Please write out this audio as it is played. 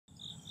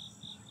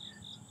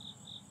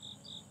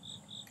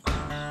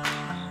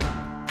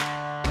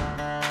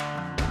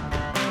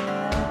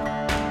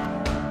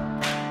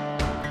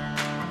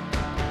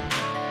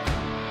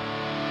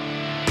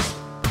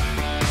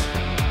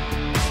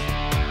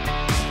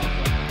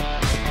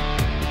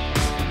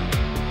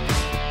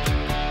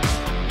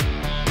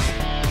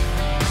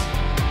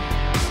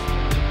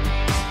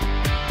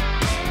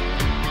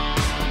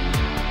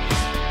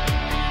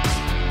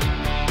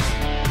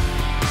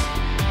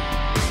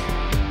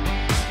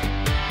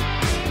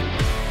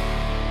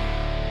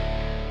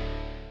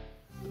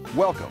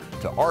Welcome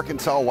to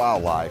Arkansas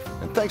Wildlife,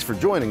 and thanks for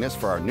joining us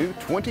for our new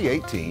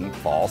 2018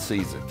 fall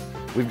season.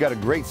 We've got a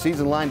great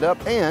season lined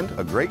up and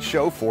a great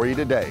show for you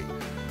today.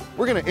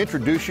 We're going to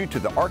introduce you to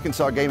the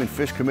Arkansas Game and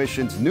Fish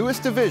Commission's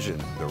newest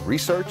division, the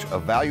Research,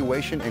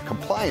 Evaluation, and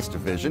Compliance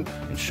Division,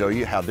 and show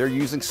you how they're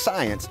using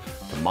science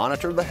to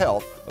monitor the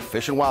health of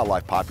fish and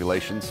wildlife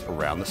populations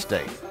around the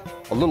state.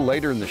 A little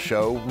later in the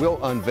show, we'll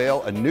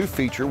unveil a new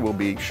feature we'll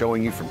be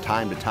showing you from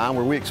time to time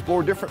where we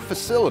explore different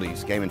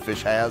facilities Game and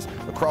Fish has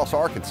across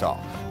Arkansas.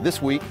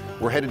 This week,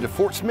 we're headed to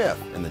Fort Smith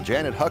and the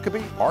Janet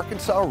Huckabee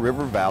Arkansas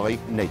River Valley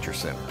Nature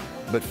Center.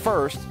 But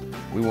first,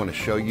 we want to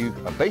show you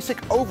a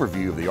basic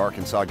overview of the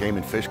Arkansas Game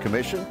and Fish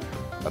Commission,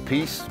 a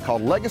piece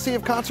called Legacy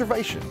of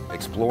Conservation,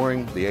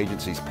 exploring the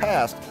agency's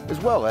past as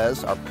well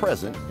as our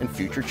present and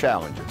future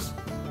challenges.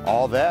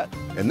 All that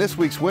and this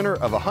week's winner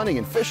of a hunting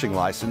and fishing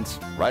license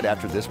right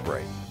after this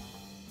break.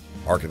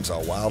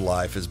 Arkansas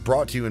Wildlife is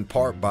brought to you in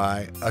part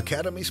by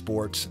Academy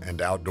Sports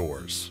and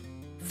Outdoors.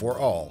 For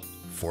all,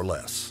 for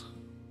less.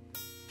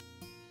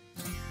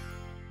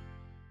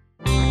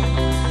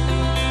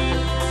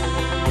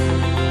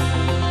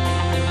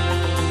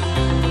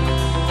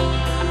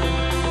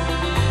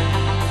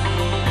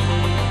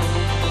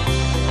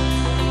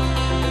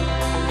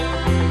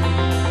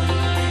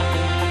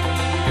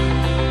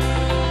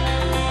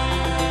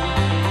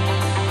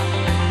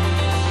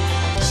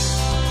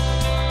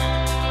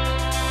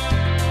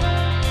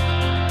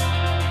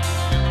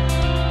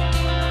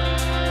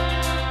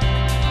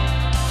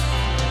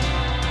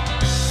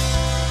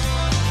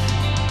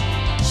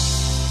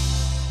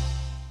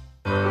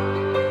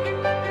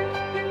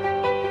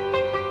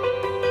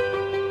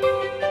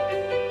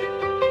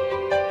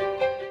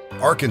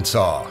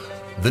 Arkansas,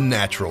 the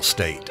natural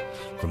state.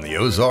 From the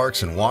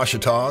Ozarks and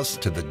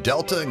Ouachitas to the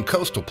Delta and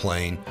Coastal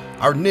Plain,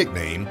 our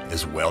nickname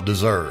is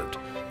well-deserved.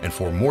 And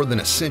for more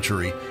than a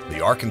century,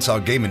 the Arkansas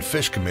Game and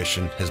Fish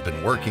Commission has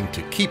been working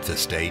to keep the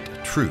state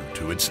true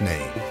to its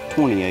name.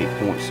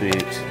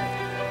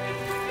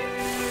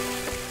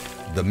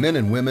 28.6. The men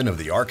and women of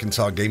the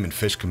Arkansas Game and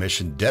Fish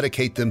Commission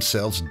dedicate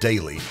themselves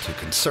daily to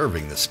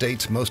conserving the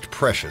state's most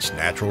precious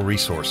natural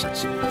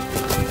resources.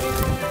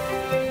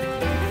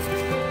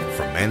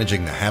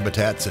 Managing the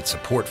habitats that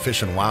support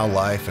fish and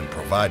wildlife and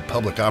provide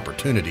public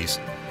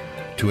opportunities,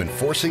 to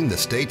enforcing the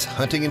state's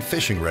hunting and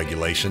fishing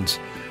regulations,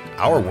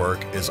 our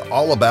work is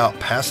all about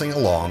passing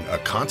along a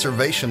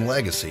conservation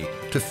legacy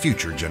to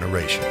future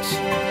generations.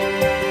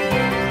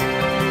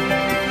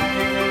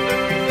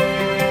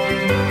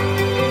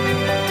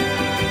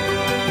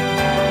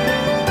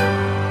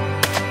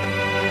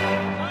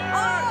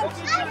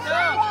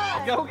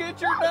 Go get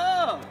your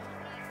dog!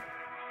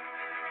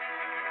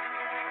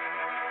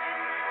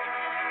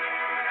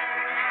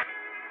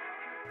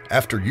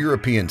 After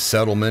European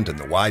settlement and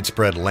the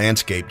widespread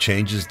landscape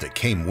changes that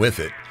came with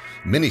it,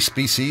 many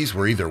species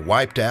were either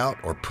wiped out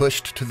or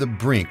pushed to the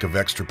brink of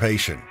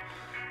extirpation.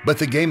 But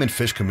the Game and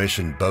Fish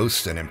Commission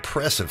boasts an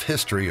impressive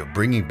history of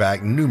bringing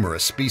back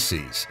numerous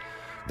species.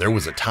 There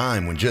was a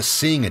time when just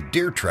seeing a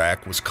deer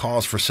track was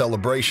cause for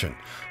celebration,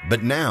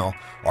 but now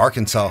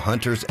Arkansas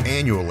hunters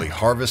annually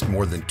harvest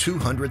more than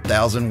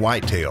 200,000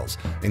 whitetails,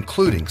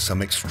 including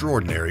some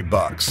extraordinary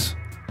bucks.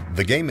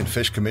 The Game and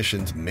Fish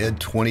Commission's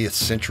mid-20th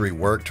century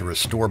work to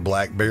restore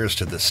black bears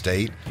to the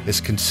state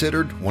is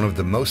considered one of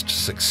the most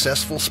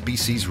successful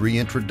species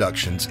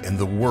reintroductions in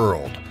the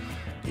world.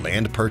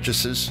 Land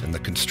purchases and the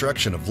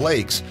construction of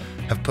lakes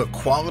have put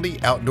quality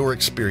outdoor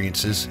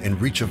experiences in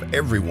reach of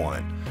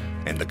everyone,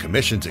 and the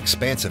Commission's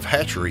expansive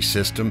hatchery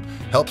system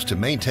helps to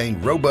maintain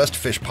robust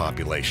fish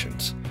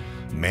populations.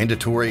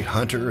 Mandatory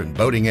hunter and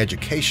boating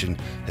education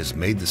has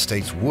made the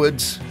state's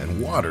woods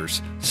and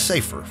waters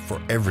safer for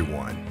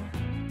everyone.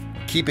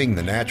 Keeping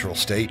the natural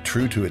state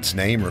true to its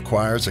name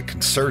requires a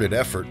concerted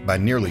effort by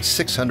nearly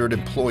 600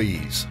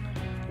 employees.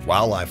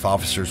 Wildlife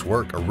officers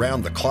work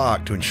around the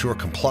clock to ensure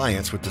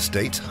compliance with the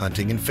state's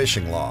hunting and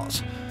fishing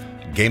laws.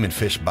 Game and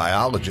fish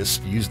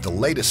biologists use the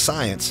latest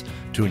science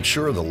to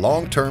ensure the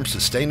long-term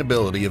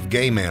sustainability of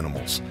game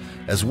animals,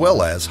 as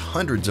well as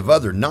hundreds of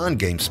other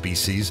non-game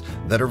species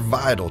that are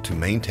vital to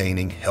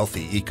maintaining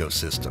healthy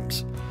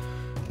ecosystems.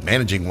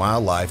 Managing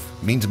wildlife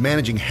means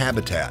managing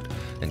habitat,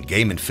 and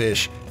Game and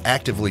Fish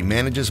actively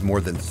manages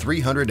more than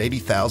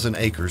 380,000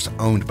 acres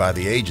owned by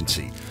the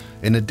agency,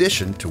 in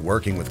addition to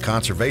working with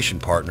conservation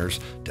partners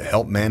to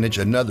help manage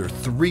another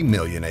 3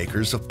 million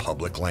acres of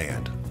public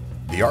land.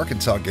 The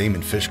Arkansas Game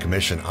and Fish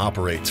Commission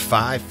operates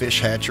 5 fish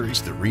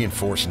hatcheries that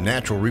reinforce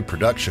natural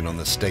reproduction on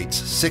the state's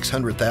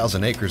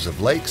 600,000 acres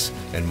of lakes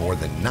and more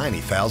than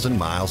 90,000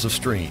 miles of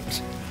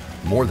streams.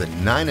 More than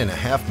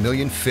 9.5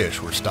 million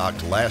fish were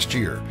stocked last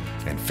year,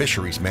 and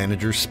fisheries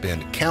managers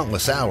spend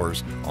countless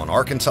hours on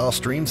Arkansas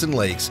streams and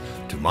lakes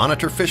to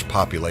monitor fish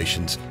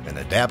populations and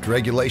adapt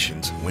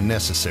regulations when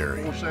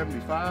necessary.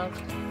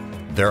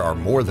 475. There are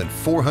more than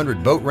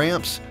 400 boat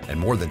ramps and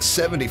more than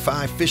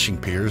 75 fishing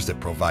piers that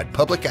provide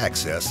public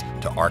access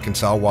to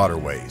Arkansas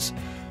waterways.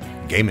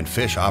 Game and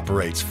Fish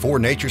operates 4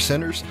 nature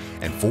centers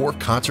and 4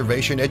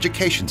 conservation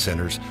education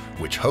centers,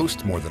 which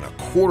host more than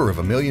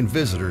 250,000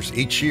 visitors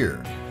each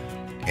year.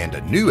 And a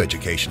new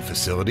education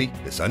facility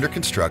is under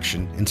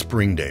construction in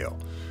Springdale.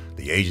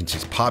 The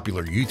agency's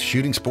popular youth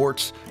shooting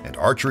sports and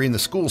Archery in the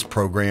Schools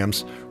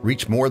programs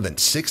reach more than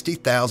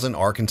 60,000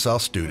 Arkansas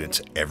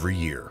students every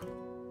year.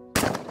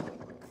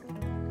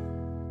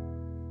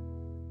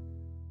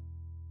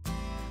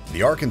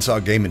 The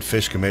Arkansas Game and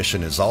Fish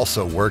Commission is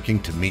also working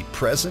to meet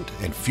present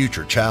and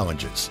future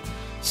challenges.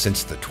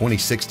 Since the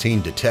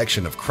 2016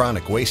 detection of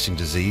chronic wasting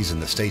disease in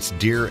the state's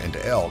deer and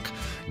elk,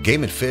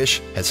 Game and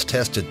Fish has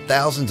tested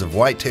thousands of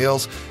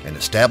whitetails and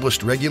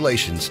established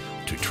regulations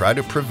to try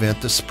to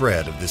prevent the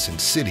spread of this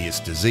insidious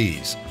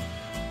disease.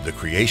 The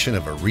creation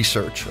of a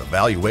Research,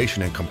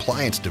 Evaluation, and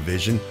Compliance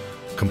Division,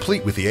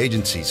 complete with the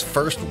agency's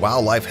first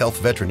wildlife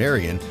health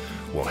veterinarian,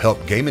 will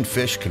help Game and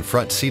Fish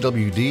confront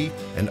CWD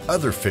and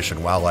other fish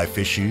and wildlife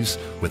issues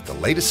with the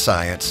latest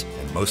science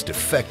and most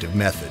effective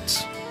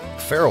methods.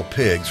 Feral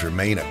pigs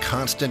remain a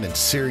constant and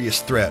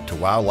serious threat to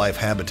wildlife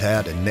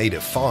habitat and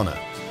native fauna,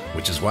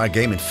 which is why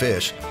Game and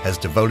Fish has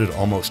devoted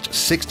almost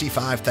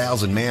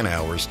 65,000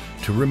 man-hours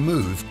to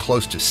remove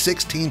close to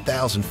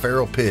 16,000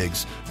 feral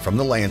pigs from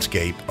the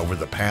landscape over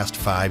the past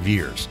 5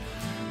 years.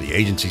 The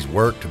agency's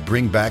work to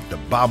bring back the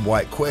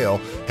bobwhite quail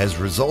has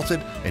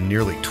resulted in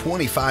nearly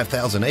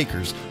 25,000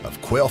 acres of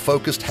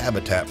quail-focused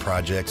habitat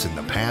projects in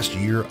the past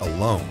year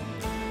alone.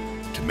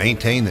 To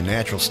maintain the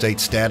natural state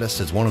status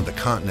as one of the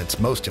continent's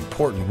most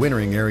important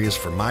wintering areas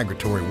for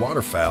migratory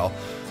waterfowl,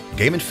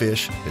 Game and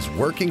Fish is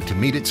working to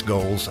meet its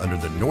goals under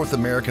the North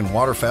American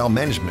Waterfowl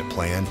Management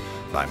Plan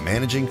by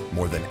managing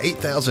more than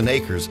 8,000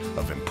 acres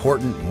of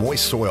important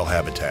moist soil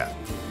habitat.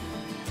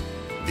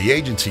 The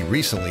agency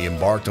recently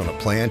embarked on a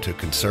plan to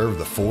conserve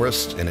the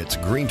forests and its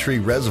green tree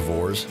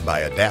reservoirs by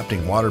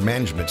adapting water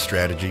management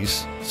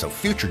strategies so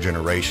future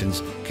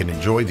generations can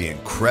enjoy the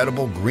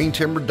incredible green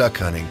timber duck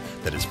hunting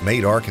that has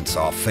made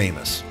Arkansas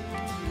famous.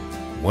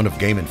 One of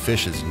Game and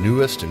Fish's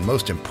newest and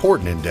most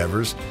important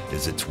endeavors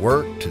is its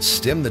work to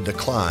stem the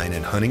decline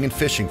in hunting and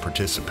fishing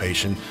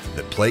participation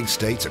that plagues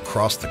states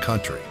across the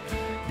country.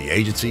 The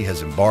agency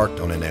has embarked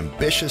on an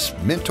ambitious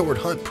mentored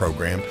hunt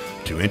program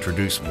to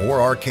introduce more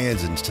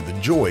Arkansans to the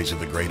joys of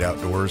the great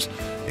outdoors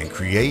and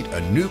create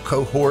a new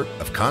cohort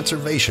of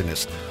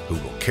conservationists who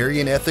will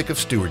carry an ethic of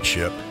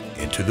stewardship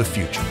into the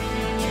future.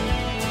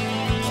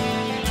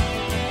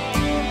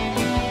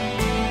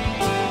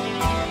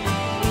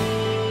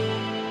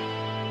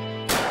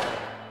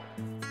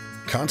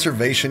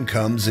 Conservation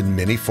comes in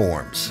many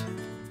forms.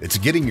 It's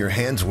getting your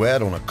hands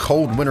wet on a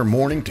cold winter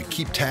morning to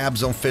keep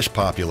tabs on fish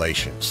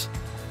populations.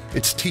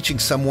 It's teaching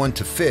someone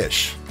to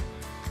fish.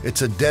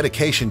 It's a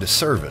dedication to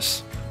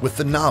service with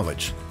the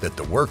knowledge that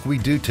the work we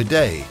do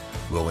today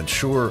will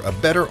ensure a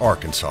better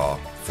Arkansas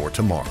for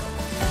tomorrow.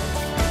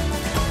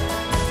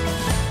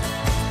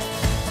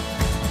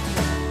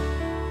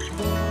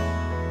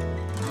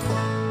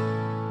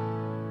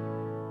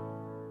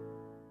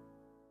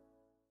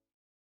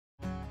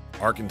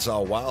 Arkansas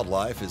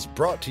Wildlife is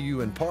brought to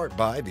you in part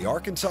by the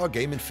Arkansas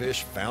Game and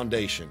Fish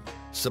Foundation.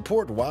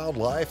 Support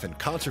wildlife and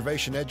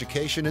conservation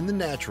education in the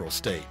natural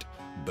state.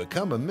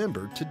 Become a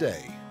member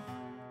today.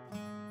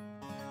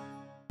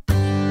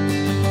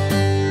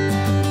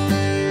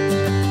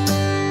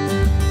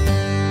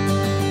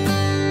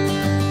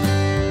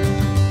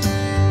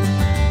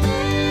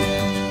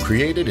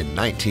 Created in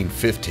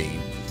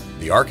 1915,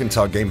 the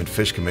Arkansas Game and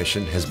Fish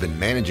Commission has been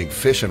managing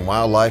fish and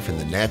wildlife in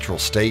the natural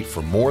state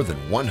for more than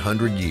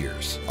 100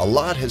 years. A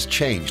lot has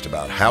changed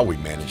about how we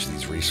manage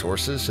these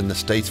resources in the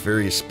state's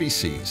various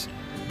species,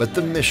 but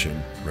the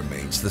mission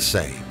remains the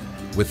same.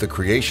 With the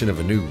creation of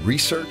a new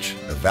Research,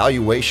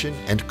 Evaluation,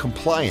 and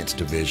Compliance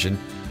Division,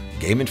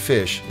 Game and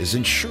Fish is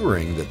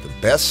ensuring that the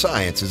best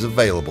science is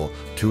available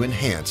to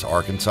enhance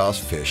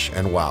Arkansas's fish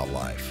and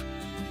wildlife.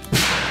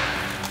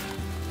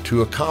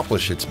 To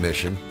accomplish its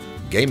mission,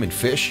 Game and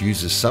Fish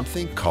uses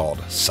something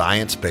called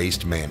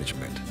science-based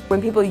management.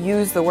 When people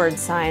use the word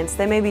science,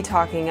 they may be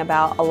talking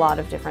about a lot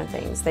of different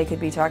things. They could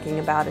be talking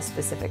about a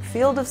specific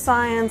field of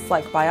science,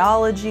 like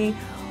biology,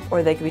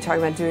 or they could be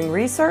talking about doing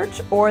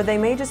research, or they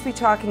may just be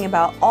talking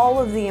about all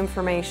of the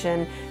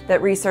information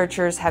that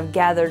researchers have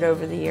gathered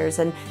over the years.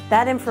 And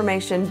that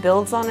information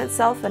builds on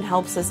itself and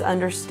helps us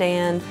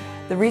understand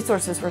the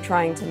resources we're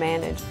trying to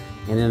manage.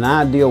 In an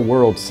ideal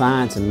world,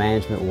 science and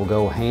management will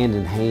go hand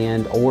in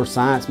hand, or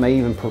science may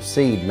even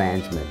precede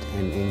management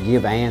and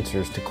give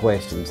answers to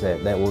questions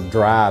that will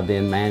drive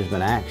then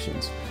management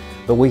actions.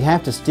 But we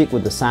have to stick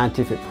with the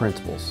scientific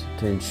principles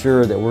to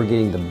ensure that we're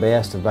getting the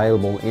best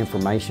available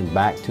information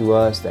back to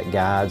us that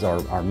guides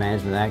our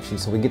management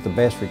actions so we get the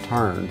best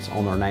returns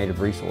on our native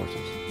resources.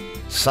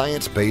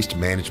 Science-based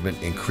management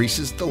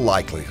increases the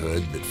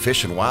likelihood that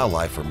fish and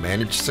wildlife are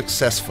managed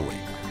successfully.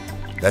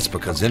 That's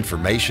because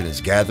information is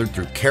gathered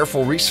through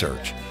careful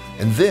research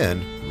and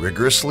then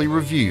rigorously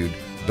reviewed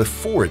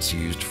before it's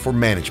used for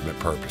management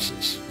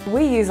purposes.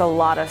 We use a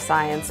lot of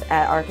science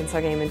at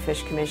Arkansas Game and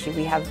Fish Commission.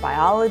 We have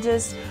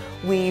biologists,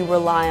 we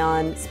rely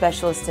on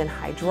specialists in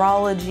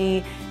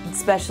hydrology,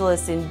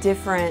 specialists in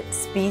different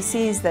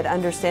species that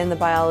understand the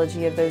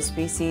biology of those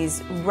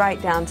species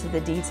right down to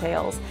the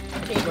details.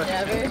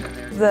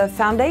 The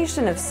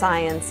foundation of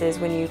science is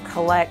when you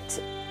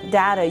collect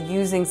data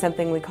using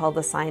something we call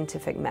the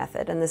scientific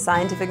method. And the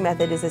scientific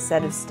method is a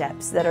set of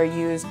steps that are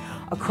used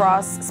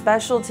across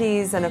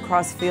specialties and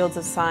across fields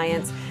of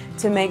science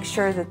to make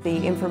sure that the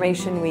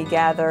information we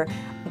gather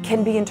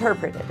can be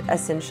interpreted,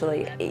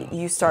 essentially.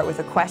 You start with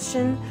a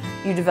question,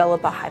 you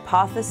develop a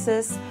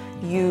hypothesis,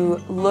 you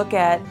look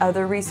at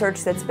other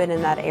research that's been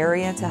in that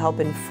area to help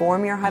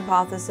inform your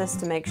hypothesis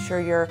to make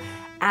sure you're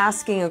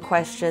asking a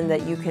question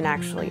that you can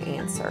actually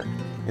answer.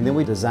 And then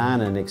we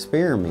design an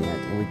experiment,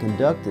 and we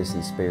conduct this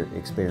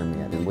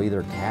experiment, and we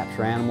either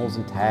capture animals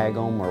and tag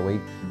them, or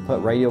we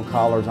put radio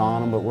collars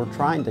on them, but we're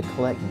trying to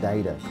collect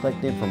data,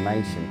 collect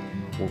information.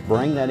 We'll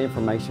bring that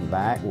information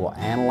back, we'll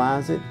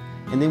analyze it,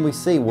 and then we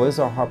see, was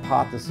our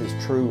hypothesis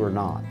true or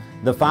not?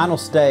 The final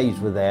stage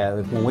with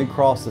that, when we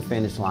cross the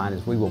finish line,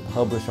 is we will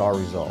publish our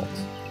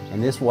results.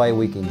 And this way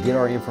we can get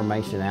our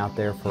information out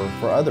there for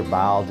other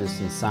biologists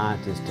and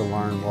scientists to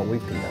learn what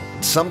we've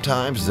conducted.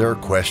 Sometimes there are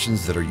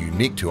questions that are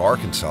unique to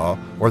Arkansas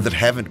or that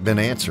haven't been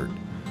answered.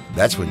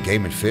 That's when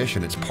Game and Fish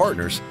and its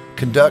partners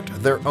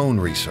conduct their own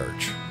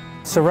research.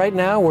 So right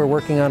now we're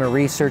working on a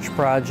research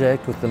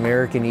project with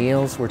American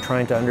eels. We're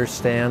trying to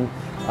understand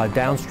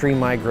downstream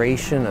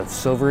migration of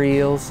silver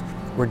eels.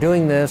 We're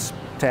doing this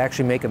to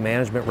actually make a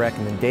management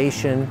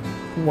recommendation.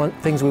 One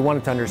things we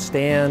wanted to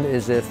understand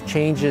is if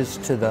changes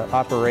to the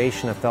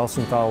operation of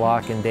Felsenthal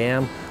Lock and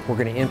Dam were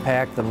going to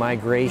impact the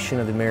migration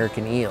of the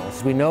American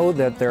eels. We know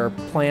that there are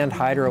planned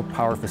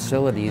hydropower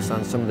facilities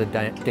on some of the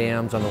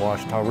dams on the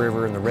Ouachita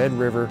River and the Red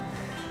River,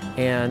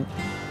 and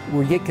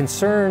we get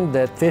concerned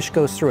that fish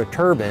goes through a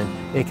turbine,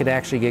 it could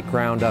actually get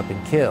ground up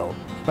and killed.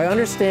 By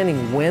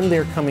understanding when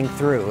they're coming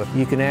through,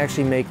 you can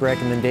actually make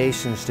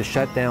recommendations to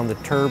shut down the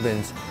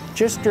turbines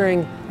just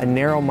during a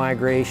narrow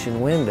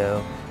migration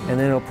window, and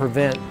then it'll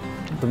prevent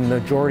the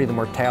majority of the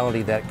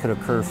mortality that could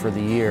occur for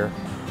the year.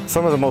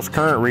 Some of the most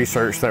current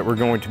research that we're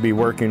going to be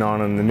working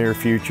on in the near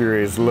future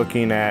is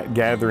looking at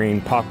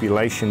gathering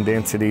population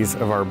densities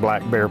of our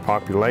black bear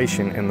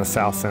population in the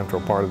south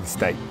central part of the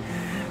state.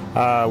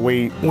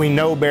 We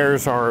know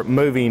bears are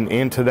moving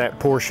into that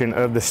portion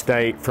of the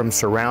state from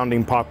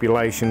surrounding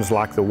populations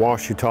like the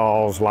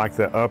Ouachitas, like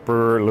the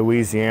upper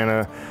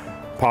Louisiana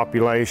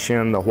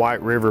population, the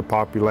White River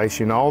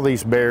population. All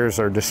these bears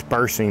are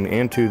dispersing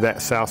into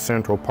that south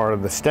central part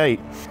of the state.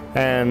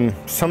 And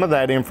some of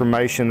that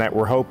information that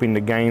we're hoping to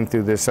gain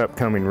through this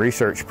upcoming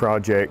research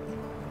project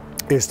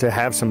is to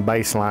have some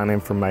baseline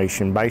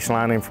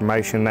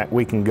information that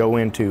we can go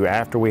into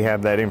after we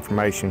have that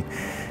information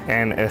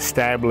and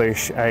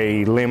establish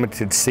a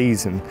limited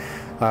season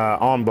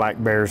on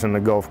black bears in the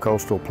Gulf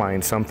Coastal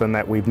Plain, something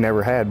that we've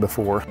never had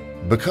before.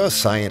 Because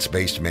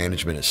science-based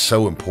management is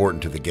so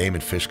important to the Game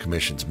and Fish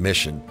Commission's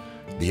mission,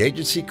 the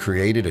agency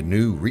created a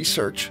new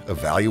Research,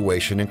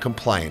 Evaluation, and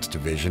Compliance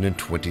Division in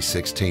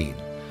 2016.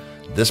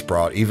 This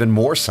brought even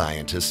more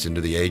scientists into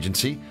the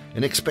agency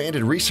and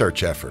expanded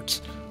research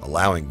efforts,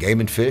 allowing Game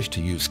and Fish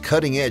to use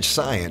cutting-edge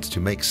science to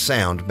make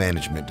sound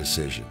management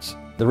decisions.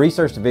 The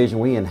Research Division,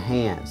 we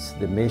enhance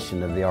the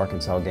mission of the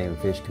Arkansas Game and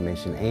Fish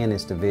Commission and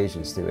its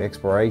divisions through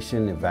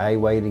exploration,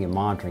 evaluating, and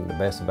monitoring the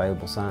best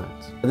available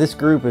science. This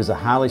group is a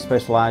highly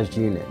specialized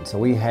unit, so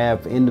we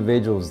have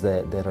individuals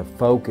that are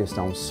focused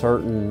on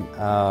certain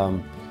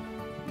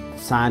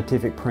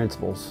scientific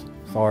principles.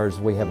 As far as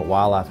we have a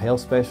wildlife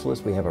health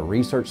specialist, we have a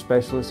research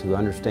specialist who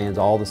understands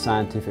all the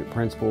scientific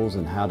principles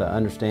and how to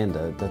understand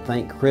to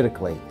think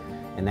critically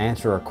and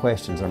answer our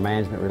questions, our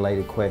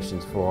management-related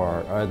questions for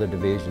our other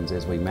divisions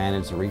as we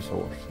manage the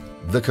resource.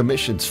 The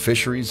Commission's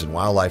fisheries and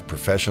wildlife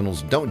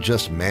professionals don't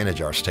just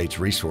manage our state's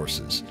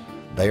resources.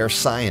 They are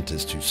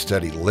scientists who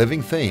study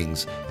living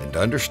things and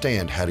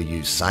understand how to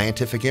use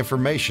scientific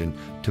information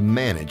to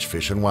manage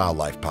fish and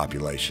wildlife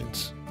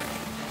populations.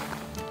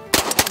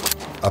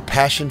 A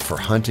passion for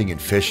hunting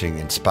and fishing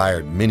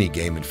inspired many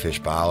game and fish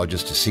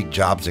biologists to seek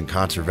jobs in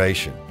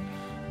conservation.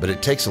 But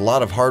it takes a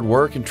lot of hard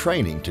work and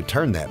training to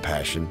turn that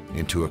passion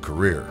into a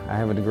career. I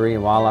have a degree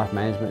in wildlife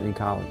management and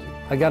ecology.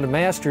 I got a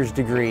master's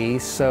degree,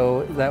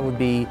 so that would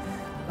be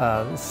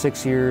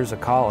 6 years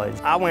of college.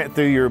 I went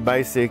through your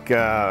basic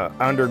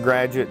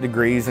undergraduate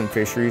degrees in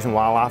fisheries and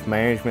wildlife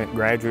management,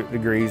 graduate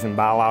degrees in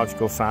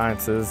biological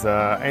sciences,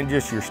 and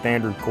just your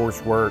standard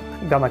coursework.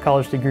 Got my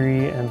college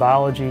degree in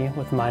biology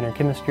with a minor in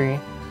chemistry.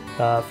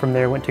 From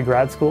there went to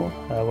grad school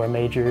where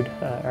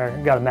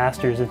I got a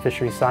master's in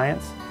fisheries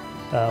science.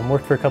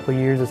 Worked for a couple of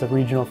years as a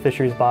regional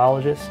fisheries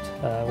biologist.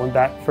 Went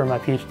back for my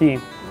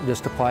PhD.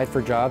 Just applied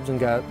for jobs and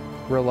got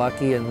real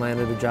lucky and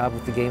landed a job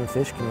with the Game and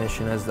Fish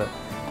Commission as the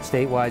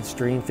statewide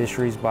stream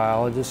fisheries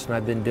biologist, and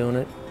I've been doing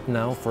it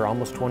now for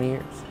almost 20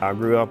 years. I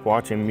grew up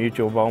watching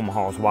Mutual of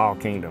Omaha's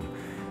Wild Kingdom,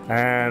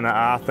 And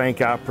I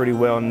think I pretty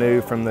well knew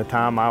from the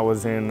time I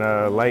was in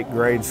late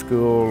grade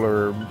school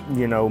or,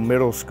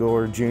 middle school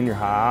or junior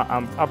high,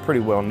 I pretty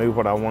well knew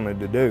what I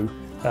wanted to do.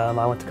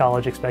 I went to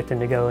college expecting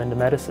to go into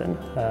medicine.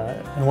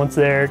 And once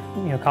there,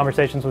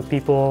 conversations with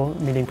people,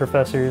 meeting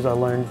professors, I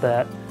learned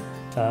that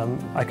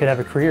I could have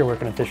a career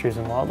working in fisheries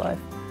and wildlife.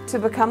 To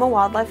become a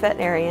wildlife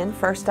veterinarian,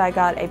 first I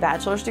got a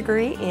bachelor's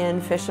degree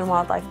in fish and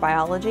wildlife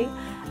biology,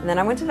 and then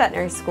I went to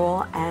veterinary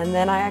school, and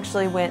then I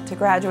actually went to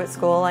graduate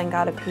school and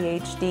got a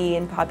PhD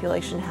in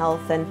population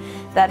health, and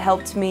that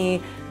helped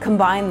me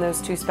combine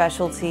those two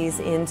specialties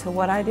into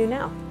what I do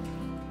now.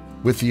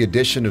 With the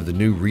addition of the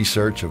new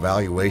Research,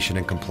 Evaluation,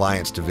 and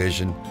Compliance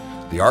Division,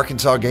 the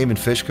Arkansas Game and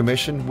Fish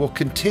Commission will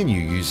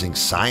continue using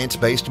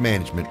science-based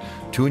management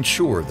to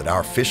ensure that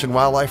our fish and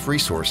wildlife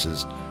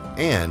resources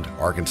and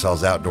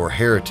Arkansas's outdoor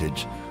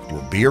heritage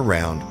will be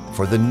around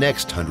for the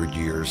next 100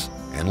 years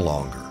and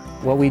longer.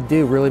 What we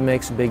do really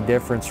makes a big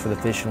difference for the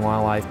fish and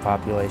wildlife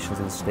populations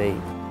of the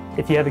state.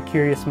 If you have a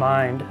curious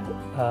mind,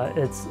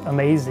 it's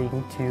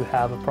amazing to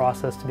have a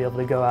process to be able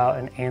to go out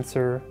and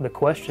answer the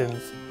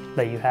questions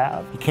that you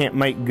have. You can't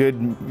make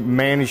good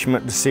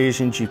management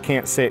decisions, you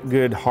can't set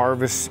good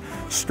harvest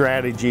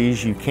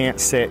strategies, you can't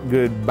set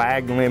good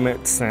bag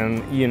limits,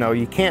 and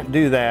you can't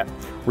do that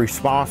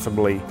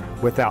responsibly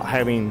without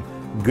having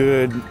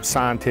good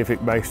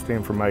scientific-based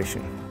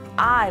information.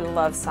 I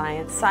love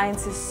science.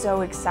 Science is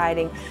so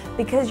exciting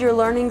because you're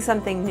learning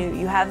something new.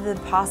 You have the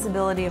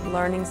possibility of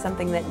learning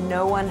something that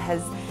no one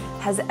has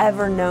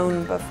ever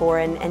known before,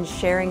 and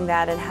sharing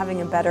that and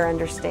having a better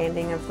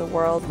understanding of the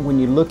world. When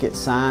you look at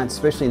science,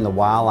 especially in the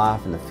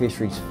wildlife and the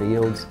fisheries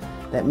fields,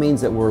 that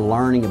means that we're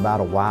learning about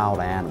a wild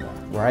animal.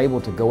 We're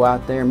able to go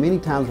out there, many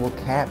times we're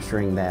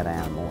capturing that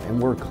animal and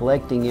we're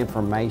collecting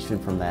information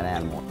from that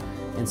animal.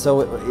 And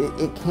so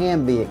it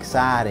can be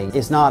exciting.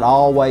 It's not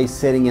always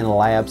sitting in a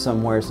lab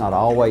somewhere, it's not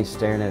always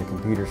staring at a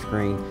computer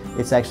screen,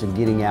 it's actually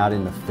getting out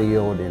in the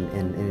field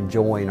and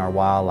enjoying our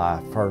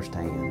wildlife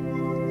firsthand.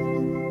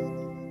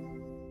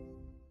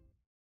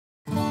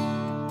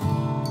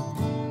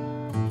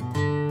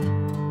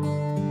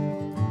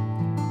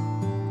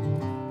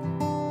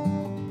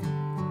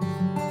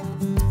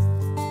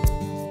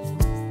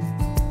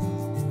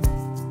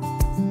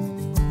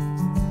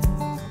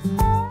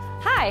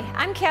 Hi,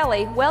 I'm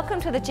Kelly. Welcome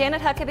to the Janet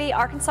Huckabee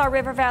Arkansas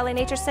River Valley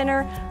Nature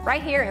Center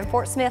right here in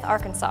Fort Smith,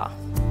 Arkansas.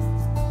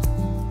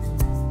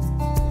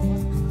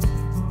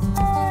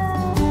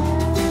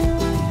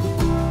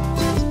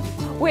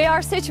 We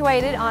are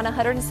situated on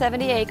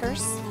 170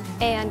 acres,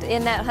 and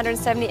in that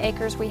 170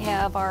 acres we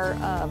have our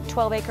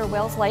 12-acre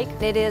Wells Lake.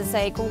 It is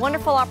a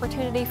wonderful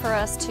opportunity for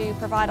us to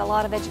provide a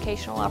lot of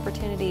educational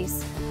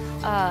opportunities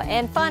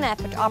and fun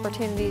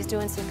opportunities,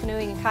 doing some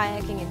canoeing and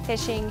kayaking and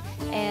fishing,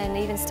 and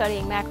even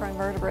studying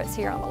macroinvertebrates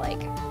here on the lake.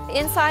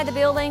 Inside the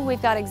building,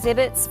 we've got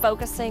exhibits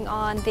focusing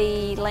on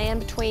the land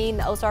between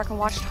the Ozark and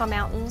Ouachita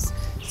Mountains.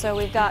 So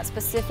we've got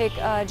specific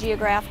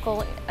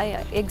geographical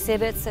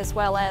exhibits, as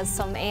well as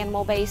some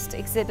animal-based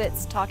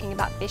exhibits talking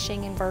about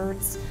fishing and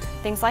birds,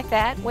 things like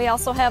that. We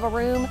also have a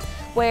room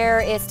where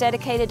it's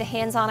dedicated to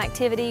hands-on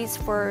activities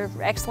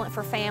excellent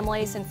for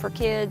families and for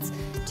kids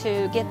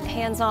to get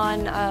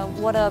hands-on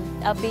what a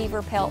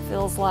beaver pelt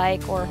feels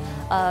like, or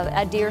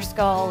a deer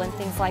skull and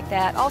things like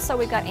that. Also,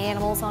 we've got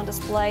animals on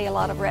display, a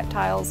lot of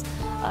reptiles,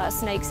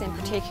 snakes in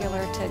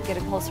particular, to get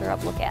a closer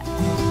up look at.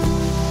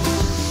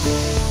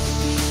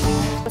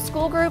 The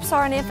school groups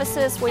are an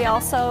emphasis. We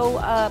also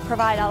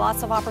provide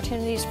lots of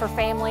opportunities for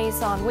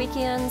families on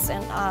weekends,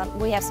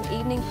 and we have some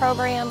evening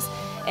programs.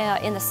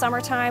 In the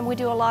summertime, we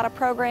do a lot of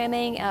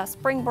programming.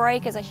 Spring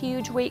break is a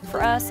huge week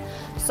for us,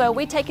 so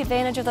we take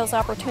advantage of those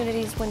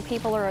opportunities when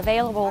people are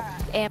available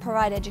and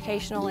provide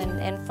educational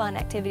and fun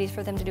activities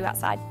for them to do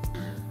outside.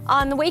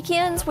 On the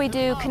weekends, we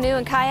do canoe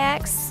and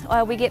kayaks.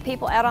 We get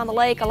people out on the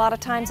lake. A lot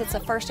of times it's a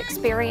first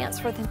experience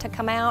for them to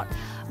come out.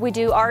 We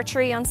do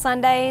archery on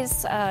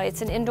Sundays.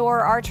 It's an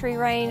indoor archery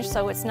range,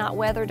 so it's not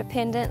weather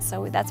dependent,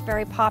 so that's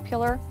very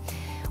popular.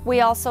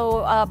 We also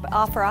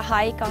offer a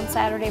hike on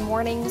Saturday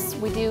mornings.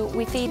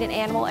 We feed an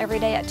animal every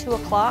day at 2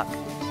 o'clock.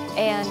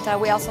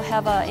 And we also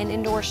have an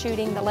indoor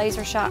shooting, the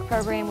laser shot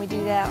program. We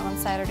do that on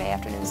Saturday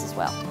afternoons as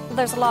well.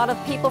 There's a lot of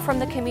people from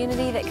the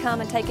community that come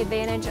and take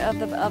advantage of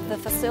the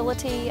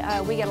facility.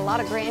 We get a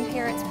lot of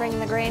grandparents bringing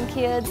the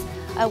grandkids.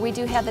 We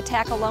do have the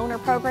tackle loaner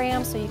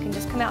program, so you can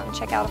just come out and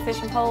check out a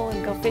fishing pole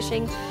and go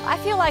fishing. I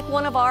feel like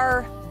one of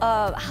our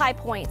high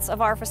points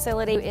of our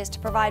facility is to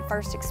provide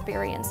first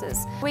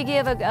experiences. We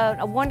give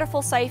a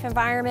wonderful, safe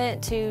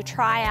environment to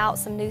try out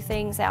some new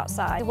things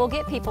outside. We'll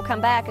get people come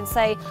back and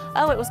say,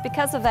 oh, it was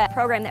because of that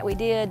program that we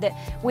did that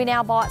we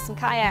now bought some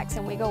kayaks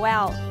and we go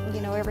out,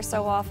 every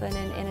so often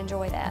and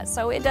enjoy that.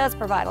 So it does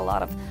provide a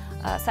lot of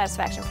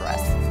satisfaction for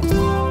us.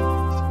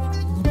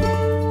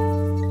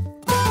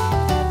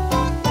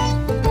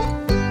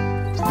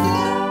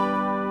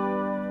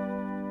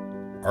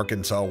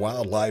 Arkansas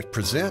Wildlife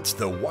presents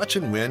the Watch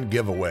and Win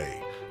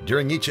giveaway.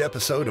 During each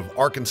episode of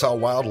Arkansas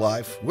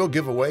Wildlife, we'll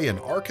give away an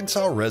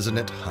Arkansas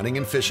resident hunting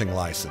and fishing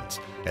license.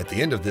 At the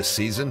end of this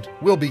season,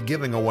 we'll be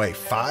giving away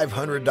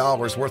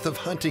 $500 worth of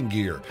hunting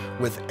gear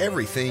with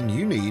everything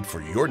you need for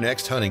your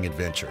next hunting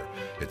adventure.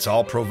 It's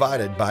all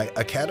provided by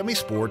Academy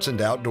Sports and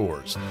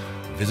Outdoors.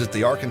 Visit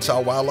the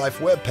Arkansas Wildlife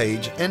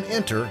webpage and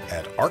enter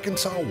at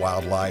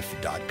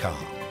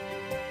arkansaswildlife.com.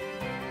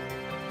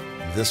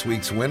 This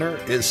week's winner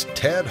is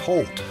Ted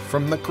Holt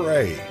from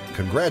McRae.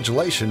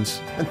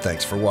 Congratulations and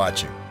thanks for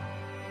watching.